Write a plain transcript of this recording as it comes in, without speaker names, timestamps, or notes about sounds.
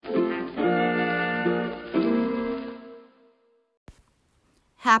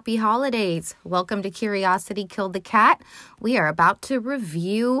Happy holidays. Welcome to Curiosity Killed the Cat. We are about to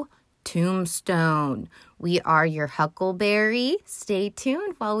review Tombstone. We are your Huckleberry. Stay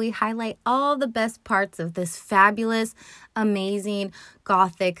tuned while we highlight all the best parts of this fabulous, amazing,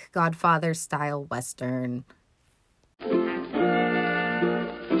 gothic, Godfather-style Western.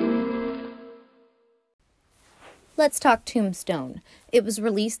 Let's talk Tombstone. It was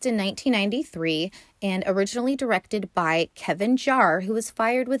released in 1993 and originally directed by Kevin Jarre, who was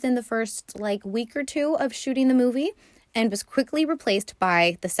fired within the first week or two of shooting the movie and was quickly replaced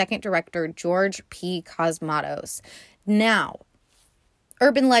by the second director, George P. Cosmatos. Now,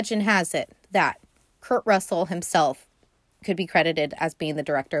 urban legend has it that Kurt Russell himself could be credited as being the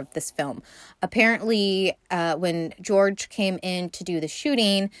director of this film. Apparently, when George came in to do the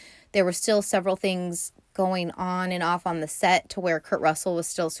shooting, there were still several things going on and off on the set to where Kurt Russell was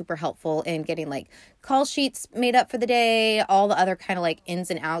still super helpful in getting call sheets made up for the day, all the other kind of ins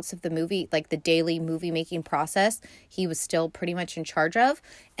and outs of the movie, the daily movie making process, he was still pretty much in charge of.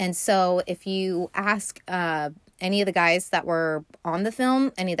 And so if you ask any of the guys that were on the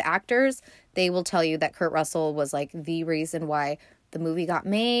film, any of the actors, they will tell you that Kurt Russell was the reason why the movie got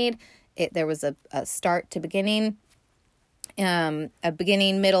made. There was a start to beginning, a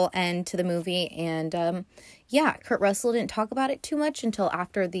beginning, middle, end to the movie, and Kurt Russell didn't talk about it too much until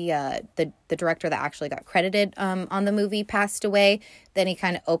after the director that actually got credited on the movie passed away. Then he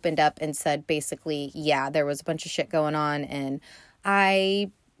kind of opened up and said basically, there was a bunch of shit going on, and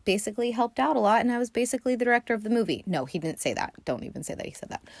I basically helped out a lot, and I was basically the director of the movie. No, he didn't say that. Don't even say that he said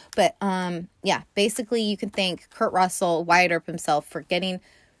that. But basically you can thank Kurt Russell, Wyatt Earp himself, for getting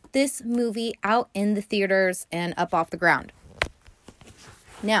this movie out in the theaters and up off the ground.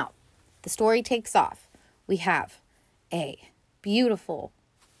 Now, the story takes off. We have a beautiful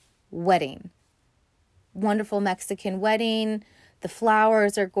wedding. Wonderful Mexican wedding. The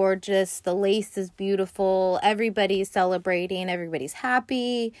flowers are gorgeous. The lace is beautiful. Everybody's celebrating. Everybody's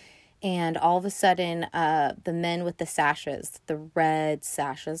happy. And all of a sudden, the men with the sashes, the red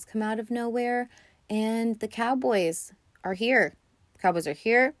sashes, come out of nowhere. And the cowboys are here. Cowboys are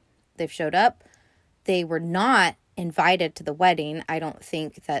here. They've showed up. They were not invited to the wedding. I don't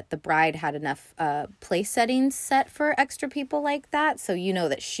think that the bride had enough place settings set for extra people like that. So you know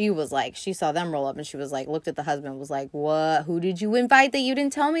that she was she saw them roll up and she was looked at the husband, was what? Who did you invite that you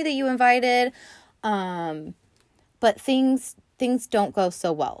didn't tell me that you invited? But things don't go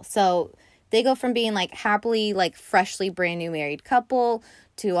so well. So they go from being happily, freshly brand new married couple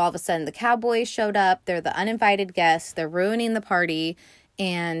to all of a sudden the cowboys showed up. They're the uninvited guests. They're ruining the party.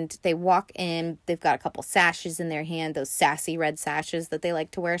 And they walk in, they've got a couple sashes in their hand, those sassy red sashes that they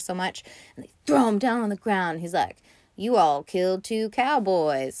like to wear so much. And they throw them down on the ground. He's like, "You all killed 2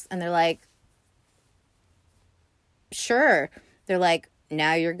 cowboys." And they're like, "Sure." They're like,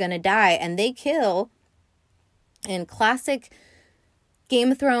 "Now you're going to die." And they kill, in classic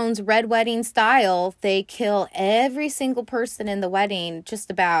Game of Thrones Red Wedding style, they kill every single person in the wedding,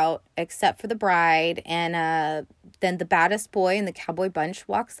 just about, except for the bride. And then the baddest boy in the cowboy bunch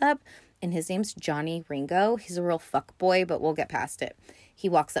walks up, and his name's Johnny Ringo. He's a real fuck boy, but we'll get past it. He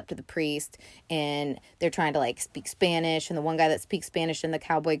walks up to the priest, and they're trying to speak Spanish, and the one guy that speaks Spanish in the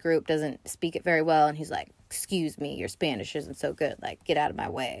cowboy group doesn't speak it very well, and he's like, "Excuse me, your Spanish isn't so good, get out of my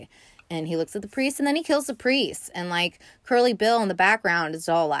way." And he looks at the priest, and then he kills the priest. And, Curly Bill in the background is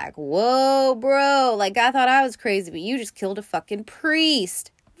all "Whoa, bro. I thought I was crazy, but you just killed a fucking priest."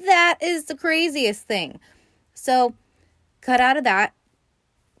 That is the craziest thing. So, cut out of that.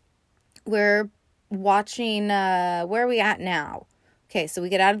 We're watching, where are we at now? Okay, so we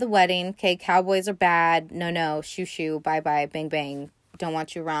get out of the wedding. Okay, cowboys are bad. No, shoo, bye-bye, bang, bang. Don't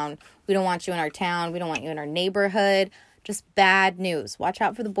want you around. We don't want you in our town. We don't want you in our neighborhood. Just bad news. Watch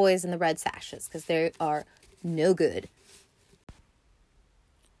out for the boys in the red sashes, because they are no good.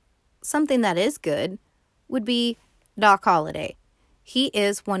 Something that is good would be Doc Holliday. He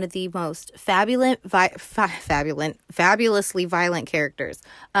is one of the most fabulously violent characters.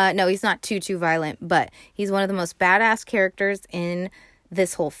 No, he's not too violent, but he's one of the most badass characters in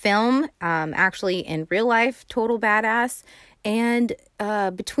this whole film. Actually, in real life, total badass. And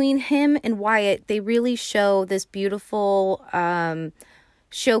between him and Wyatt, they really show this beautiful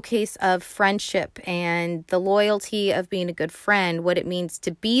showcase of friendship and the loyalty of being a good friend, what it means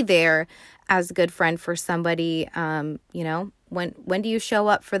to be there as a good friend for somebody. When do you show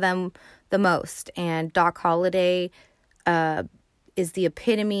up for them the most? And Doc Holliday is the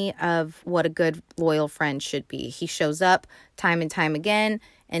epitome of what a good, loyal friend should be. He shows up time and time again,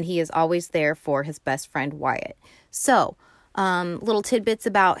 and he is always there for his best friend, Wyatt. So, little tidbits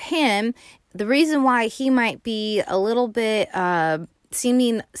about him. The reason why he might be a little bit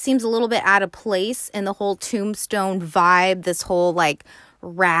seems a little bit out of place in the whole Tombstone vibe, this whole like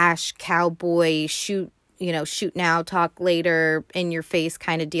rash cowboy shoot now, talk later, in your face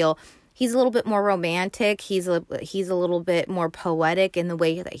kind of deal. He's a little bit more romantic. He's a little bit more poetic in the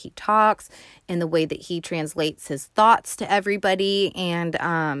way that he talks, in the way that he translates his thoughts to everybody. And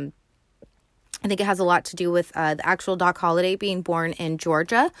I think it has a lot to do with the actual Doc Holliday being born in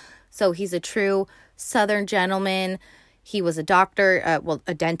Georgia. So he's a true Southern gentleman. He was a doctor,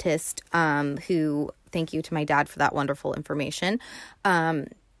 a dentist, who, thank you to my dad for that wonderful information.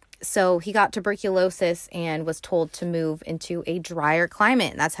 So he got tuberculosis and was told to move into a drier climate.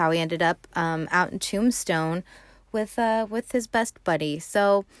 And that's how he ended up out in Tombstone with his best buddy.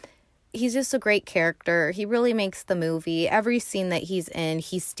 So he's just a great character. He really makes the movie. Every scene that he's in,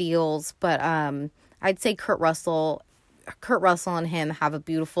 he steals. But I'd say Kurt Russell and him have a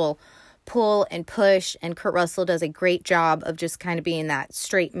beautiful pull and push. And Kurt Russell does a great job of just kind of being that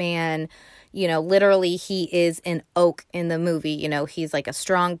straight man. Literally he is an oak in the movie. He's like a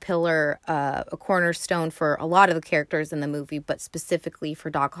strong pillar, a cornerstone for a lot of the characters in the movie, but specifically for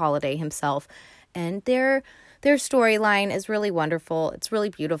Doc Holliday himself. And their storyline is really wonderful. It's really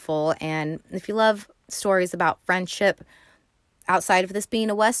beautiful. And if you love stories about friendship outside of this being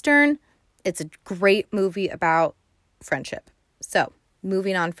a Western, it's a great movie about friendship. So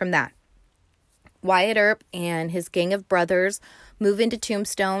moving on from that, Wyatt Earp and his gang of brothers move into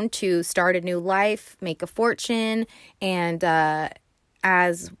Tombstone to start a new life, make a fortune, and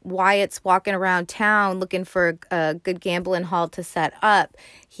as Wyatt's walking around town looking for a good gambling hall to set up,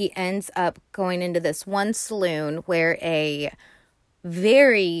 he ends up going into this one saloon where a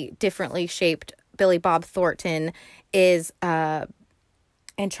very differently shaped Billy Bob Thornton is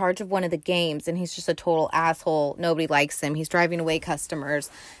in charge of one of the games, and he's just a total asshole. Nobody likes him. He's driving away customers,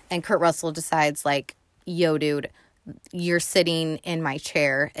 and Kurt Russell decides, like, yo, dude, you're sitting in my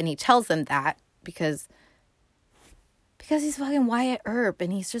chair. And he tells them that because he's fucking Wyatt Earp,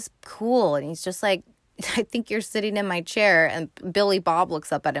 and he's just cool, and he's just like, I think you're sitting in my chair. And Billy Bob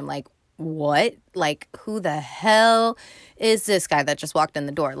looks up at him like, what? Like, who the hell is this guy that just walked in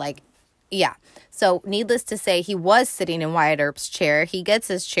the door? Like, yeah. So needless to say, he was sitting in Wyatt Earp's chair. He gets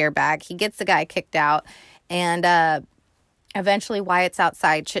his chair back. He gets the guy kicked out. And eventually Wyatt's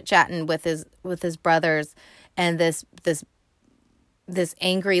outside chit-chatting with his brothers. And this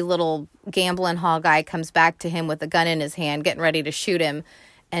angry little gambling hall guy comes back to him with a gun in his hand, getting ready to shoot him.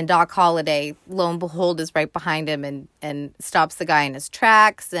 And Doc Holliday, lo and behold, is right behind him and stops the guy in his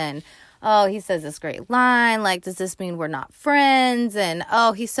tracks. And he says this great line, like, does this mean we're not friends? And,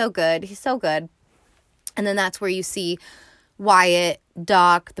 he's so good. He's so good. And then that's where you see Wyatt,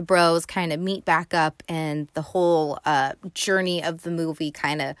 Doc, the bros kind of meet back up, and the whole journey of the movie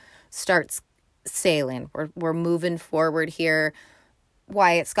kind of starts sailing. We're moving forward here.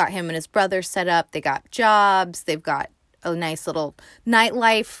 Wyatt's got him and his brother set up. They got jobs. They've got a nice little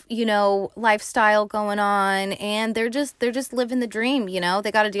nightlife, lifestyle going on, and they're just living the dream.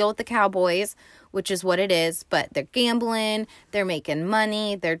 They got to deal with the cowboys, which is what it is, but they're gambling, they're making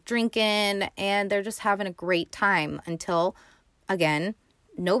money, they're drinking, and they're just having a great time until, again,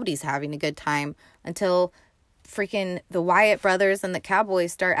 nobody's having a good time until freaking the Wyatt brothers and the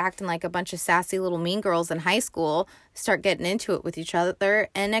cowboys start acting like a bunch of sassy little mean girls in high school, start getting into it with each other,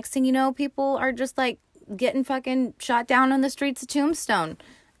 and next thing you know, people are just like getting fucking shot down on the streets of Tombstone.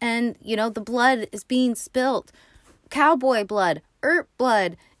 And, the blood is being spilt. Cowboy blood, Earp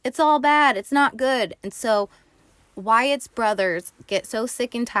blood. It's all bad. It's not good. And so Wyatt's brothers get so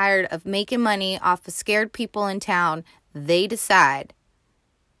sick and tired of making money off of scared people in town, they decide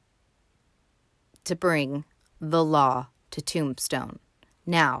to bring the law to Tombstone.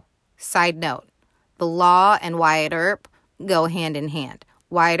 Now, side note, the law and Wyatt Earp go hand in hand.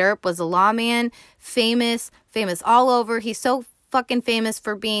 Wyatt Earp was a lawman, famous all over. He's so fucking famous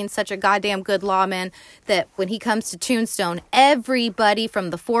for being such a goddamn good lawman that when he comes to Tombstone, everybody from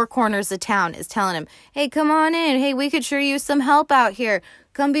the four corners of town is telling him, hey, come on in. Hey, we could sure use some help out here.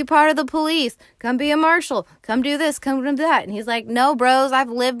 Come be part of the police. Come be a marshal. Come do this. Come do that. And he's like, no, bros, I've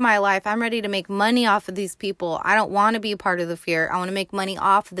lived my life. I'm ready to make money off of these people. I don't want to be a part of the fear. I want to make money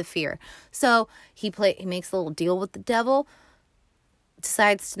off of the fear. So he makes a little deal with the devil,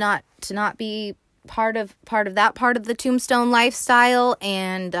 decides to not be part of that part of the Tombstone lifestyle,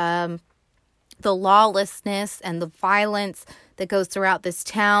 and the lawlessness and the violence that goes throughout this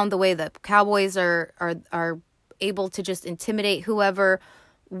town, the way that cowboys are able to just intimidate whoever,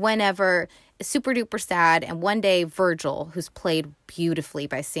 whenever, is super duper sad. And one day Virgil, who's played beautifully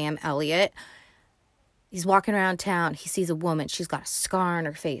by Sam Elliott, He's walking around town. He sees a woman. She's got a scar on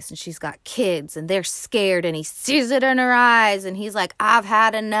her face and she's got kids and they're scared and he sees it in her eyes and he's like, I've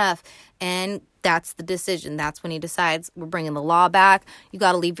had enough. And that's the decision. That's when he decides we're bringing the law back. You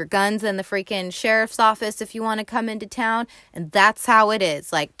got to leave your guns in the freaking sheriff's office if you want to come into town. And that's how it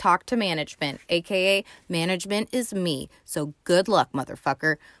is. Like, talk to management, aka management is me. So good luck,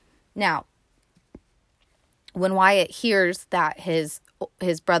 motherfucker. Now, when Wyatt hears that his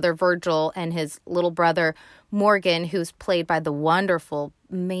brother Virgil and his little brother Morgan, who's played by the wonderful,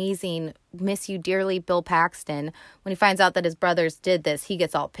 amazing, miss you dearly Bill Paxton, when he finds out that his brothers did this, he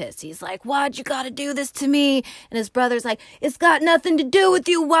gets all pissed. He's like, why'd you gotta do this to me? And his brother's like, it's got nothing to do with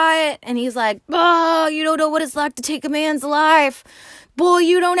you, Wyatt. And he's like, oh, you don't know what it's like to take a man's life. Boy,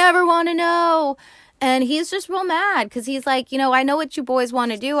 you don't ever want to know. And he's just real mad because he's like, I know what you boys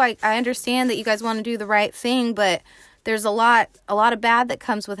want to do. I understand that you guys want to do the right thing, but there's a lot of bad that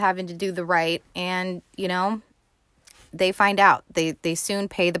comes with having to do the right. And, they find out. They soon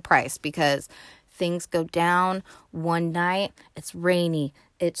pay the price because things go down one night. It's rainy.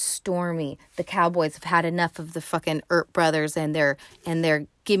 It's stormy. The cowboys have had enough of the fucking Earp brothers and their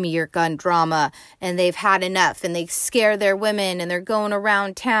give me your gun drama. And they've had enough. And they scare their women and they're going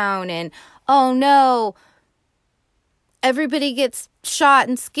around town and, oh no, everybody gets shot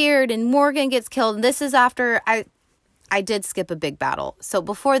and scared and Morgan gets killed. And this is after I did skip a big battle. So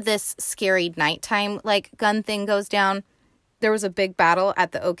before this scary nighttime gun thing goes down, there was a big battle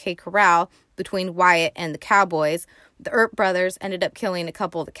at the OK Corral between Wyatt and the cowboys. The Earp brothers ended up killing a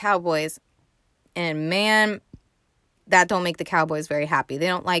couple of the cowboys. And man, that don't make the cowboys very happy. They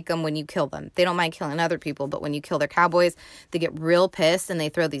don't like them when you kill them. They don't mind killing other people, but when you kill their cowboys, they get real pissed and they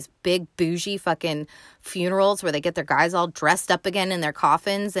throw these big bougie fucking funerals where they get their guys all dressed up again in their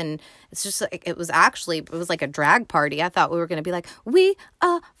coffins. And it's just like, it was like a drag party. I thought we were going to be like, we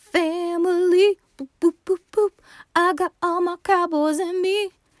are family. Boop, boop, boop, boop. I got all my cowboys in me.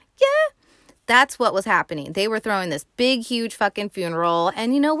 Yeah. That's what was happening. They were throwing this big, huge fucking funeral.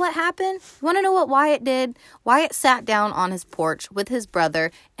 And you know what happened? You want to know what Wyatt did? Wyatt sat down on his porch with his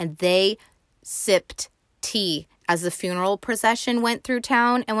brother and they sipped tea as the funeral procession went through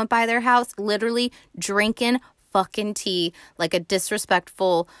town and went by their house, literally drinking fucking tea like a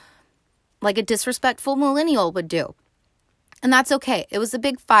disrespectful millennial would do. And that's okay. It was a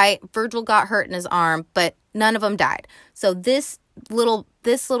big fight. Virgil got hurt in his arm, but none of them died. So this little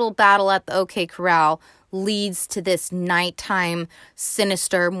battle at the OK Corral leads to this nighttime,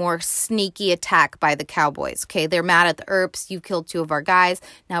 sinister, more sneaky attack by the cowboys. Okay, they're mad at the Earps. You killed two of our guys.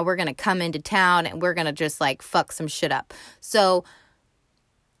 Now we're going to come into town and we're going to just fuck some shit up. So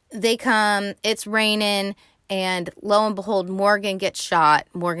they come, it's raining, and lo and behold, Morgan gets shot.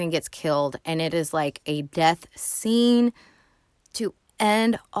 Morgan gets killed, and it is like a death scene to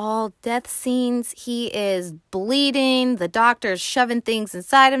end all death scenes. He is bleeding. The doctor's shoving things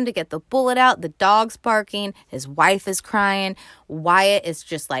inside him to get the bullet out. The dog's barking. His wife is crying. Wyatt is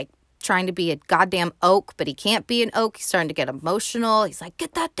just trying to be a goddamn oak, but he can't be an oak. He's starting to get emotional. He's like,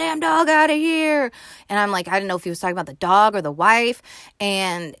 get that damn dog out of here. And I'm like, I didn't know if he was talking about the dog or the wife.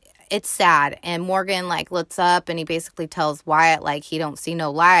 And it's sad. And Morgan looks up and he basically tells Wyatt he don't see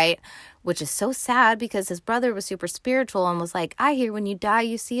no light, which is so sad because his brother was super spiritual and was like, I hear when you die,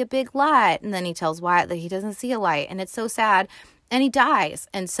 you see a big light. And then he tells Wyatt that he doesn't see a light. And it's so sad. And he dies.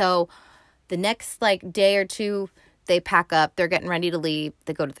 And so the next day or two, they pack up. They're getting ready to leave.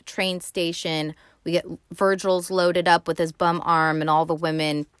 They go to the train station. We get Virgil's loaded up with his bum arm and all the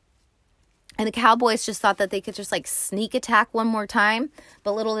women. And the cowboys just thought that they could just sneak attack one more time.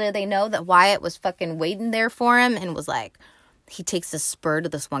 But little did they know that Wyatt was fucking waiting there for him and was he takes a spur to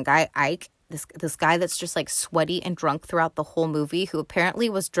this one guy, Ike, this guy that's just sweaty and drunk throughout the whole movie, who apparently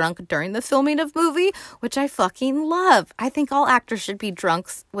was drunk during the filming of movie, which I fucking love. I think all actors should be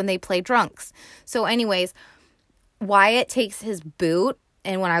drunks when they play drunks. So anyways, Wyatt takes his boot,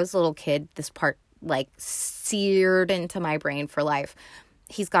 and when I was a little kid, this part seared into my brain for life.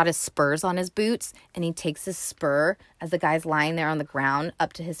 He's got his spurs on his boots, and he takes his spur as the guy's lying there on the ground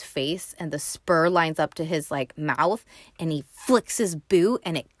up to his face, and the spur lines up to his mouth, and he flicks his boot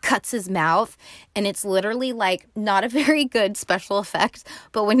and it cuts his mouth. And it's literally not a very good special effect,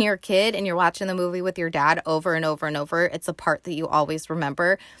 but when you're a kid and you're watching the movie with your dad over and over and over, it's a part that you always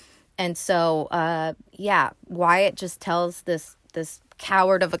remember. And so Wyatt just tells this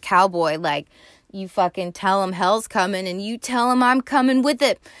coward of a cowboy you fucking tell him hell's coming, and you tell him I'm coming with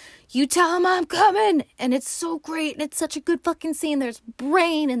it. You tell him I'm coming. And it's so great. And it's such a good fucking scene. There's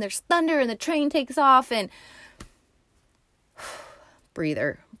rain and there's thunder and the train takes off and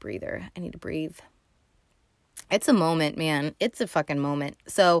breather. I need to breathe. It's a moment, man. It's a fucking moment.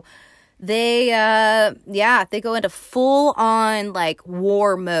 So they go into full on like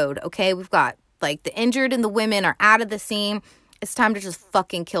war mode. Okay, we've got like the injured and the women are out of the scene. It's time to just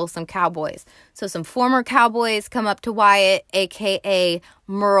fucking kill some cowboys. So some former cowboys come up to Wyatt, aka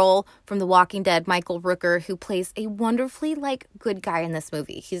Merle from The Walking Dead, Michael Rooker, who plays a wonderfully like good guy in this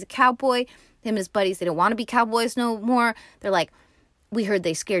movie. He's a cowboy. Him and his buddies, they don't want to be cowboys no more. They're like, we heard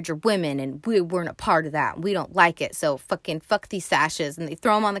they scared your women and we weren't a part of that. We don't like it. So fucking fuck these sashes. And they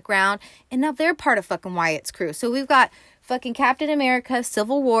throw them on the ground. And now they're part of fucking Wyatt's crew. So we've got fucking Captain America,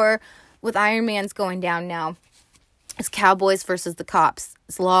 Civil War with Iron Man's going down now. It's cowboys versus the cops.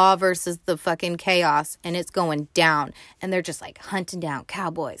 It's law versus the fucking chaos. And it's going down. And they're just like hunting down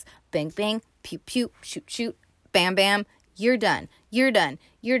cowboys. Bang, bang, pew, pew, shoot, shoot, bam, bam. You're done. You're done.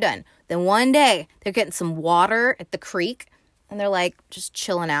 You're done. Then one day they're getting some water at the creek. And they're like just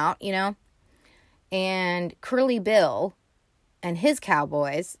chilling out, you know. And Curly Bill and his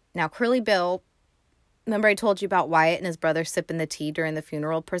cowboys. Now Curly Bill, remember I told you about Wyatt and his brother sipping the tea during the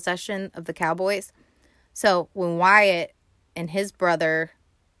funeral procession of the cowboys? So when Wyatt and his brother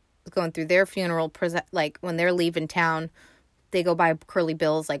was going through their funeral, like when they're leaving town, they go by Curly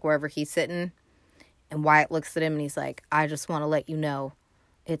Bill's, like wherever he's sitting. And Wyatt looks at him and he's like, I just want to let you know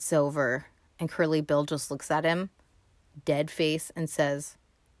it's over. And Curly Bill just looks at him, dead face, and says,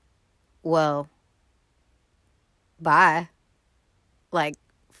 well, bye. Like,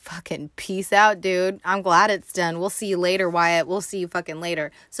 fucking peace out, dude. I'm glad it's done. We'll see you later, Wyatt. We'll see you fucking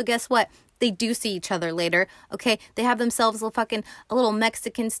later. So guess what? They do see each other later, okay? They have themselves a little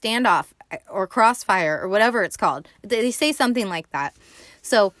Mexican standoff or crossfire or whatever it's called. They say something like that.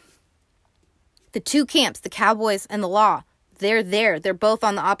 So the two camps, the cowboys and the law, they're there. They're both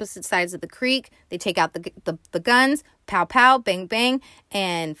on the opposite sides of the creek. They take out the guns, pow, pow, bang, bang,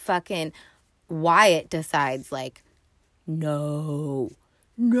 and fucking Wyatt decides, like, no.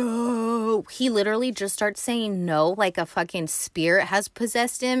 He literally just starts saying no, like a fucking spirit has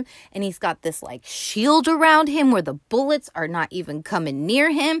possessed him, and he's got this, like, shield around him where the bullets are not even coming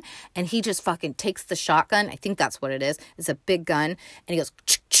near him, and he just fucking takes the shotgun. I think that's what it is. It's a big gun, and he goes,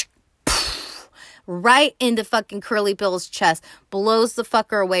 right into fucking Curly Bill's chest, blows the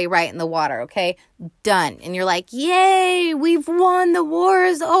fucker away right in the water, okay? Done. And you're like, yay, we've won, the war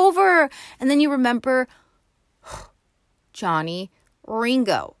is over. And then you remember Johnny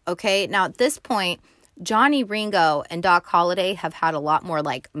Ringo, okay? Now at this point, Johnny Ringo and Doc Holliday have had a lot more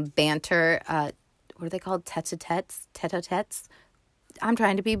like banter, what are they called? Tete-a-tetes? I'm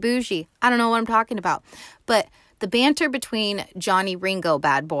trying to be bougie. I don't know what I'm talking about. But the banter between Johnny Ringo,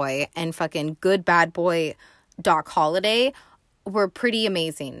 bad boy, and fucking good bad boy Doc Holliday were pretty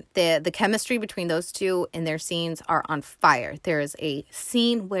amazing. The chemistry between those two in their scenes are on fire. There is a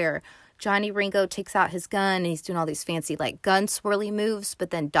scene where Johnny Ringo takes out his gun and he's doing all these fancy like gun swirly moves,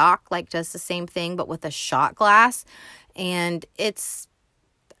 but then Doc like does the same thing but with a shot glass, and it's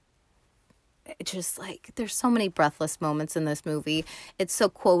just like, there's so many breathless moments in this movie. It's so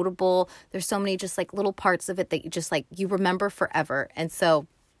quotable. There's so many just like little parts of it that you just like, you remember forever. And so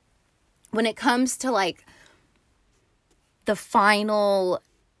when it comes to like the final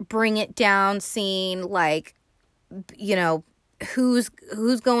bring it down scene, like, you know, who's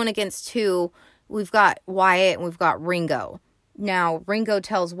going against who, we've got Wyatt and we've got Ringo. Now Ringo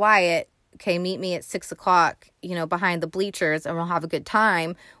tells Wyatt, okay, meet me at 6:00, you know, behind the bleachers and we'll have a good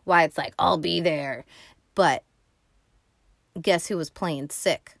time. Wyatt's like, I'll be there. But guess who was playing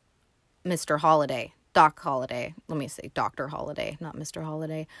sick? Mr. Holliday. Doc Holliday. Let me say Dr. Holliday, not Mr.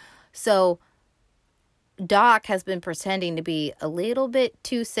 Holliday. So Doc has been pretending to be a little bit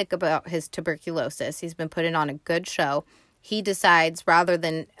too sick about his tuberculosis. He's been putting on a good show. He decides, rather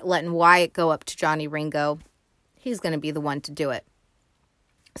than letting Wyatt go up to Johnny Ringo, he's going to be the one to do it.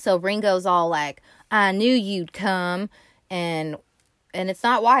 So Ringo's all like, I knew you'd come, and it's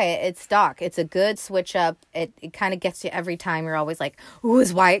not Wyatt, it's Doc. It's a good switch up. It kind of gets you every time. You're always like, ooh,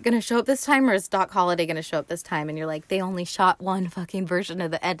 is Wyatt going to show up this time, or is Doc Holliday going to show up this time? And you're like, they only shot one fucking version of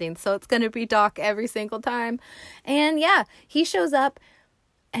the ending, so it's going to be Doc every single time. And yeah, he shows up,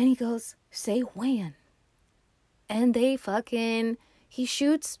 and he goes, say when. And he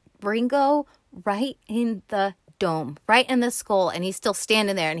shoots Ringo right in the dome, right in the skull, and he's still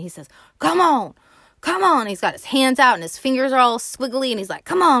standing there, and he says, come on. He's got his hands out and his fingers are all squiggly, and he's like,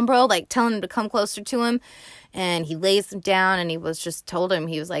 come on, bro, like telling him to come closer to him. And he lays him down, and he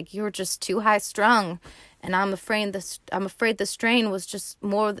was like, you're just too high strung, and I'm afraid the strain was just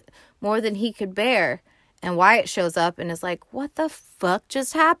more than he could bear. And Wyatt shows up and is like, what the fuck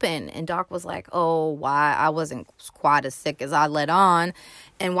just happened? And Doc was like, oh, why? I wasn't quite as sick as I let on.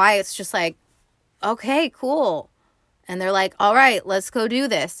 And Wyatt's just like, okay, cool. And they're like, all right, let's go do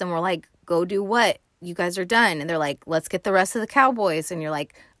this. And we're like, go do what? You guys are done. And they're like, let's get the rest of the cowboys. And you're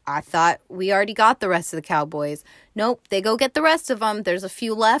like, I thought we already got the rest of the cowboys. Nope, they go get the rest of them. There's a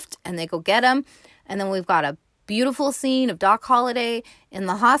few left, and they go get them. And then we've got a beautiful scene of Doc Holliday in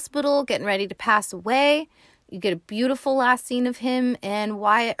the hospital getting ready to pass away. You get a beautiful last scene of him and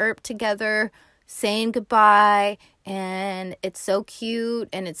Wyatt Earp together saying goodbye. And it's so cute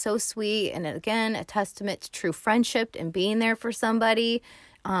and it's so sweet. And again, a testament to true friendship and being there for somebody.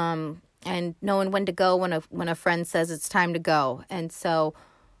 And knowing when to go when a friend says it's time to go. And so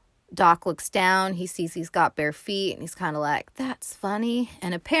Doc looks down, he sees he's got bare feet, and he's kind of like, that's funny.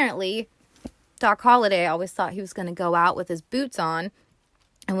 And apparently, Doc Holliday always thought he was going to go out with his boots on.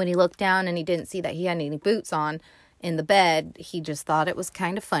 And when he looked down and he didn't see that he had any boots on in the bed, he just thought it was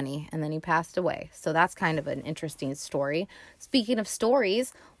kind of funny. And then he passed away. So that's kind of an interesting story. Speaking of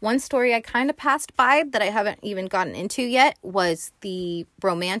stories, one story I kind of passed by that I haven't even gotten into yet was the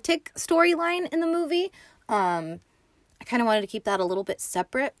romantic storyline in the movie. I kind of wanted to keep that a little bit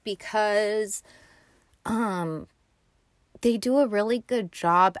separate because they do a really good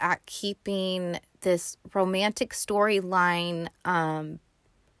job at keeping this romantic storyline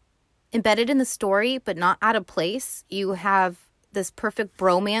embedded in the story, but not out of place. You have this perfect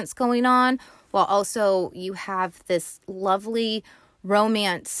bromance going on, while also you have this lovely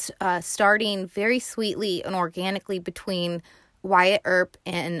romance starting very sweetly and organically between Wyatt Earp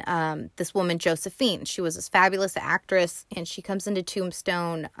and this woman, Josephine. She was this fabulous actress, and she comes into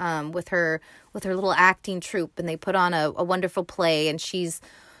Tombstone with her little acting troupe, and they put on a wonderful play, and she's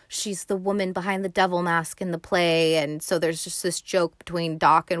the woman behind the devil mask in the play. And so there's just this joke between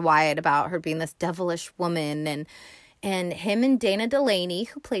Doc and Wyatt about her being this devilish woman, and him and Dana Delaney,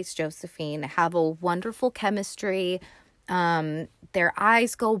 who plays Josephine, have a wonderful chemistry. Their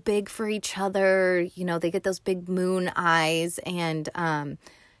eyes go big for each other. You know, they get those big moon eyes, and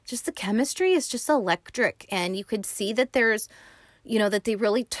just the chemistry is just electric. And you could see that there's, you know, that they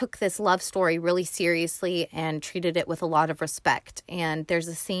really took this love story really seriously and treated it with a lot of respect. And there's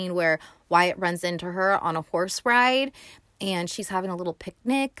a scene where Wyatt runs into her on a horse ride, and she's having a little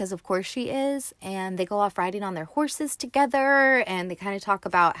picnic, because of course she is. And they go off riding on their horses together, and they kind of talk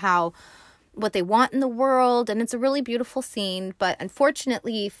about what they want in the world. And it's a really beautiful scene. But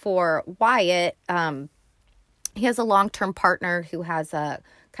unfortunately for Wyatt, he has a long-term partner who has a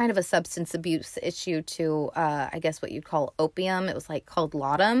kind of a substance abuse issue to, I guess what you'd call opium. It was like called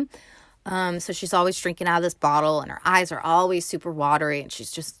laudanum. So she's always drinking out of this bottle, and her eyes are always super watery, and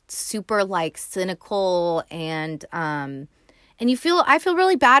she's just super like cynical, and I feel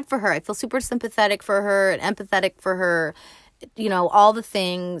really bad for her. I feel super sympathetic for her and empathetic for her, you know, all the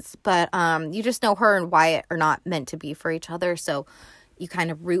things, but you just know her and Wyatt are not meant to be for each other. So you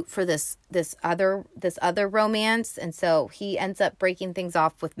kind of root for this other romance. And so he ends up breaking things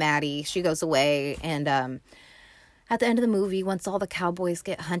off with Maddie. She goes away, and at the end of the movie, once all the cowboys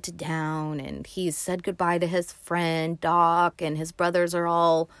get hunted down and he's said goodbye to his friend Doc, and his brothers are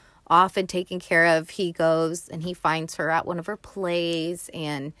all off and taken care of, he goes and he finds her at one of her plays,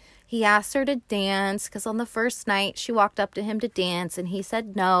 and he asked her to dance, because on the first night she walked up to him to dance, and he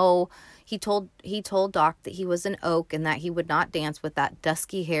said no. He told Doc that he was an oak and that he would not dance with that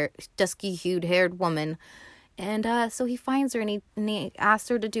dusky-hued haired woman. And so he finds her, and he asked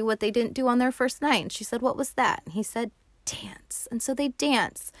her to do what they didn't do on their first night. And she said, what was that? And he said, dance. And so they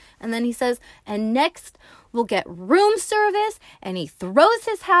dance. And then he says, and next we'll get room service. And he throws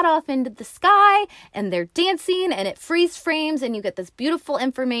his hat off into the sky, and they're dancing, and it freeze frames, and you get this beautiful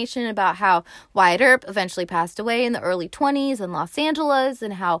information about how Wyatt Earp eventually passed away in the early 20s in Los Angeles,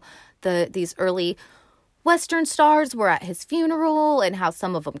 and how these early Western stars were at his funeral, and how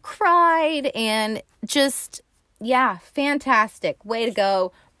some of them cried, and just, yeah, fantastic. Way to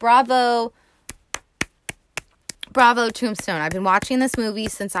go. Bravo, Tombstone. I've been watching this movie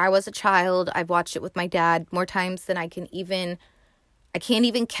since I was a child. I've watched it with my dad more times than I can't even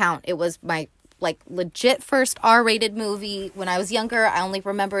count. It was my, like, legit first R-rated movie. When I was younger, I only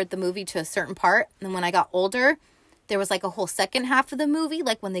remembered the movie to a certain part. And when I got older, there was, like, a whole second half of the movie,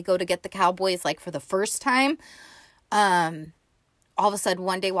 like, when they go to get the cowboys, like, for the first time. All of a sudden,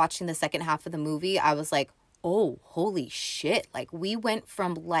 one day watching the second half of the movie, I was like, oh, holy shit. Like, we went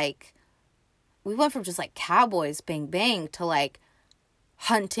from just, like, cowboys, bang, bang, to, like,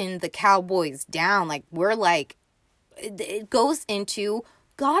 hunting the cowboys down. Like, we're, like, it goes into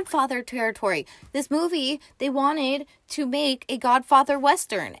Godfather territory. This movie, they wanted to make a Godfather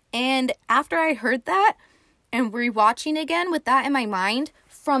Western. And after I heard that, and rewatching again with that in my mind,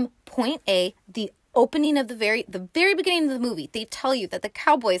 from point A, the opening of the very beginning of the movie, they tell you that the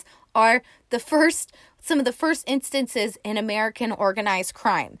cowboys are some of the first instances in American organized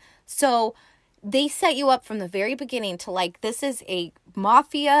crime. So they set you up from the very beginning to like, this is a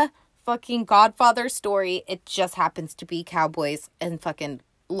mafia fucking Godfather story. It just happens to be cowboys and fucking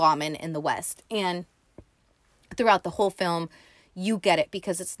lawmen in the West. And throughout the whole film, you get it,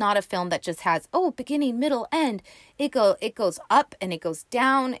 because it's not a film that just has, oh, beginning, middle, end. It goes up and it goes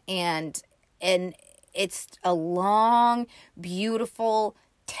down, and it's a long, beautiful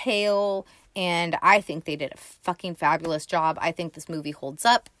tale, and I think they did a fucking fabulous job. I think this movie holds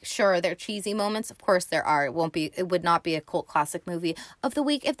up. Sure, there are cheesy moments. Of course there are. It would not be a cult classic movie of the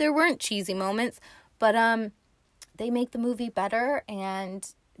week if there weren't cheesy moments, but they make the movie better,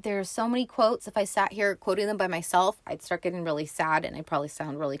 and there's so many quotes. If I sat here quoting them by myself, I'd start getting really sad, and I probably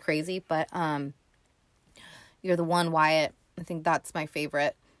sound really crazy, but you're the one, Wyatt. I think that's my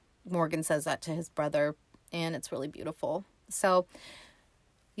favorite. Morgan says that to his brother, and it's really beautiful. So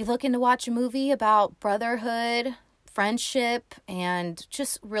you looking to watch a movie about brotherhood, friendship, and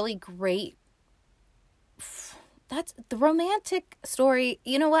just really great. That's the romantic story.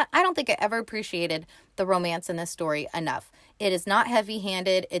 You know what? I don't think I ever appreciated the romance in this story enough. It is not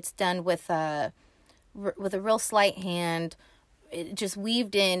heavy-handed. It's done with a real slight hand. It just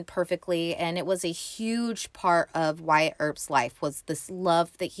weaved in perfectly, and it was a huge part of Wyatt Earp's life, was this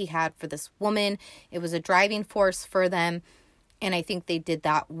love that he had for this woman. It was a driving force for them, and I think they did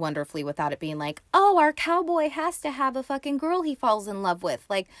that wonderfully without it being like, oh, our cowboy has to have a fucking girl he falls in love with.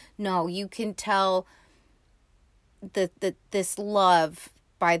 Like, no, you can tell this love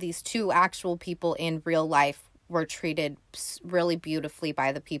by these two actual people in real life were treated really beautifully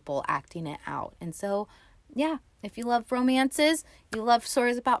by the people acting it out. And so, yeah, if you love romances, you love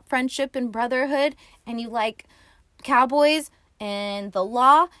stories about friendship and brotherhood, and you like cowboys and the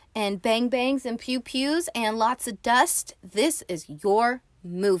law and bang bangs and pew pews and lots of dust, this is your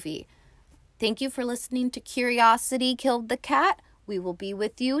movie. Thank you for listening to Curiosity Killed the Cat. We will be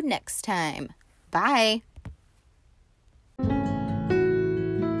with you next time. Bye.